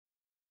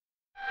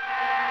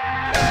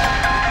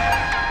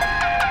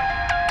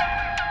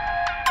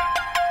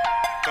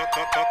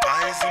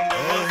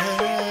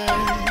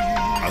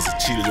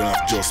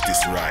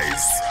justice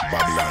rise,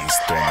 Babylon's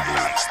tumble.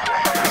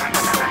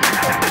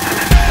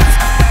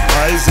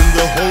 Rise in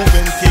the hope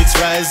and cakes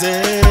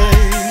rising,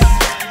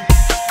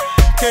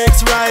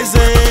 cakes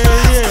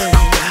rising.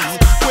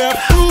 We're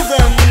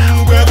proven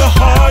we're the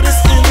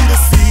hardest in the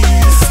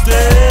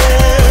system.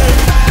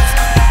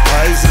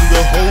 Rise in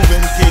the hope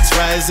and cakes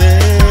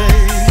rising,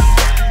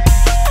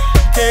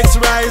 cakes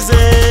rising.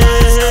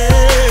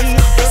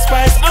 The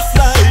spice of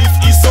life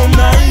is so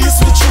nice,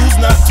 we choose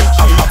not to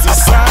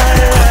criticize.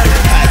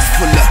 Bags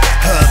full of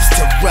herbs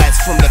to rise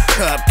from the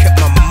curb, kept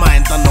my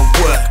mind on the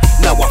work.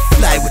 Now I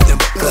fly with them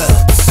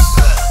birds.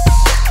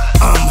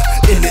 I'm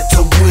in it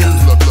to win.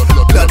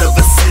 Blood of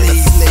a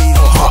slave,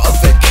 heart of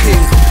a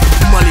king.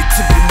 Money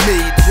to be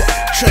made,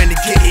 trying to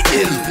get it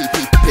in.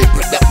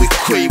 Paper that we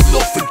crave,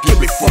 Lord forgive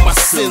me for my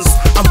sins.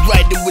 I'm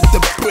riding with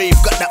the brave,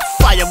 got that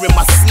fire in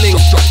my sling.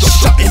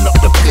 Shutting up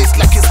the place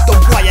like it's the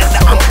wire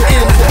that I'm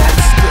in.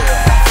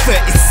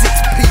 36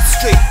 piece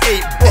straight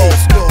 8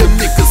 balls. The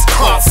niggas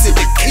can't see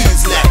the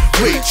keys like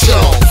Ray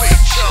Charles.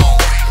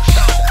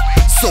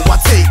 So I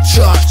take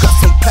charge, got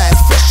some pies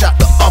fresh out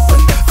the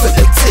oven for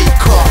the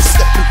takeoff.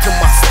 Step into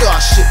my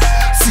starship,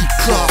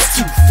 C-Class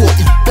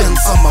 240 Benz.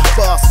 I'm a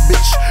boss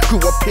bitch, grew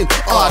up in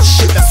hard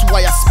shit. That's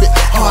why I spit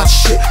hard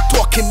shit,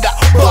 talking that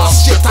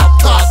boss shit. I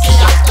talk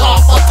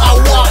but I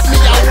walk me,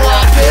 I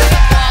walk it.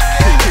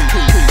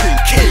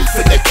 Came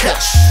for the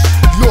cash,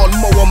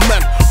 lawnmower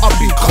man, I've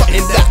been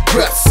cutting that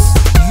grass.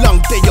 Long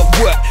day at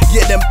work,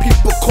 yeah them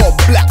people call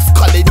Blax,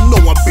 cause they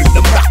know I bring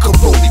the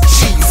macaroni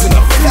cheese in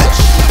the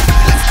flesh.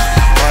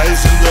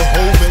 Rise in the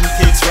hope and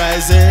cakes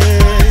rising,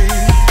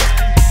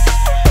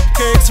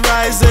 cakes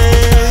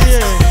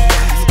rising.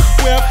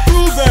 We're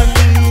proven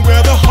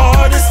we're the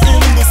hardest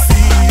in the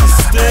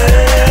system.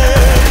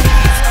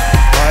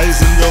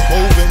 Rise in the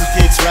hope and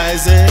cakes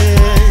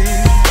rising,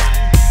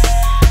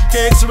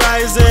 cakes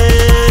rising.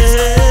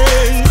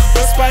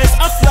 The spice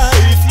of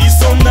life is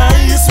so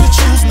nice, we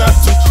choose not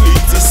to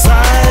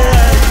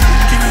criticize.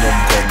 Kingdom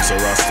comes a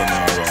Rasta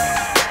now around,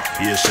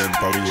 Haitian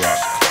Parurak,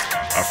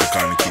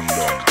 African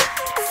kingdom.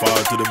 Fall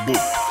to the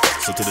book,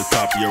 so to the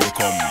top here we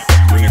come.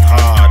 Bring it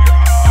hard,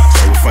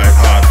 so we fight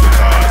hard for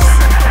cause.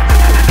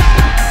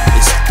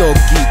 It's dog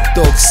eat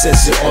dog,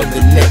 says it on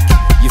the neck.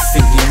 You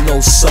think you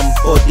know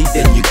somebody,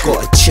 then you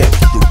gotta check.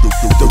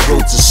 The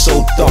roads are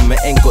so dumb,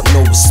 it ain't got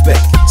no respect.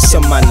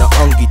 Some man are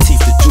hungry,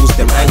 teeth the jewels,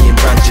 them hanging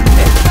round your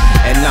neck.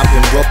 And I've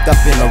been robbed, I've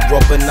been a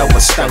robber, now I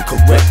stand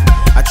correct.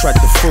 I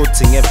tried the fraud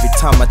thing every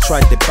time I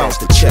tried to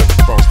bounce the check.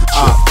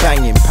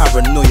 Banging,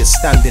 paranoia,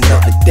 standing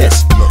at the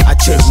desk. I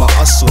changed my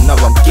hustle, now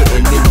I'm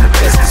getting in the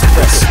best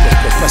express.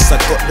 Plus I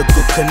got the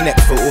good connect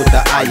for all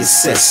the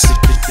ISS.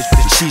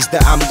 She's the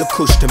I'm the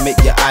kush to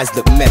make your eyes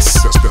look mess.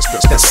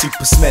 That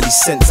super smelly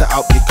scent to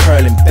out your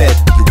curling bed.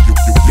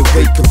 You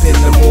wake up in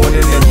the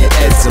morning and your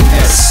head's a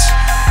mess.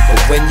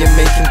 But when you're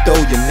making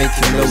dough, you're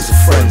making loads of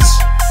friends.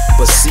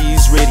 But see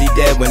who's really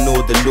there when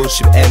all the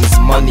lordship ends.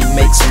 Money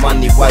makes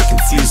money, why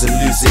confuse and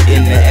lose it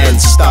in the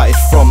end? Started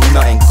from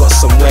nothing, got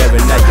somewhere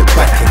and now you're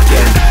back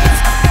again.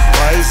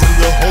 Rise in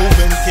the hope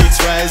and cakes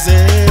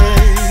rising,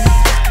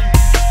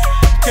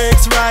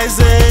 cakes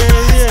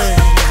rising.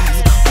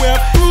 We're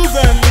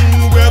proven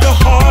we're the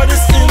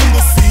hardest in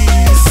the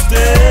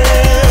system.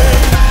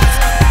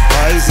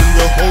 Rise in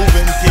the hope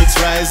and cakes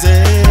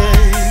rising,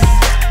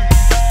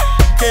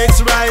 cakes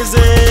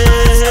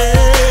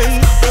rising.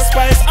 The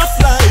spice of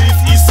life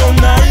is so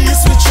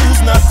nice, we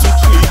choose not to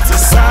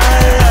criticize.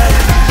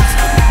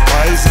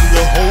 Rise in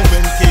the hope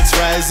and cakes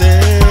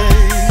rising,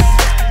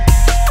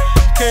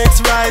 cakes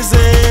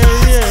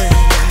rising.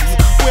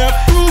 We're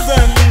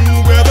proven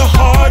we're the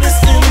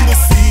hardest in the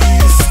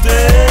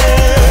system.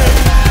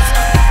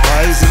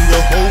 Rise in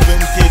the hope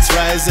and cakes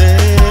rising,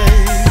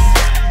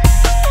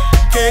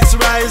 cakes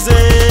rising.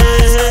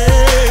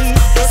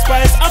 The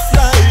spice of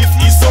life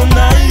is so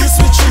nice,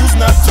 we choose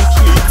not to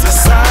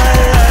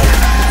criticize.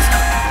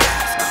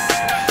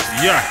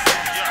 Yeah,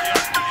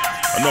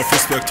 enough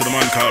respect to the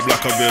man called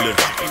Blackaville,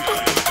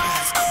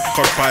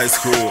 Cut Pies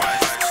crew.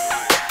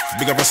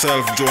 Big up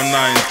yourself, Joe 90.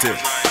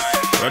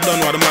 I done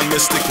what the man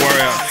Mystic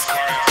Warrior.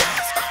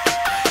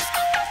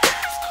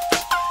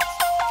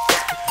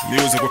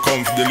 Music will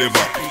come to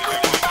deliver.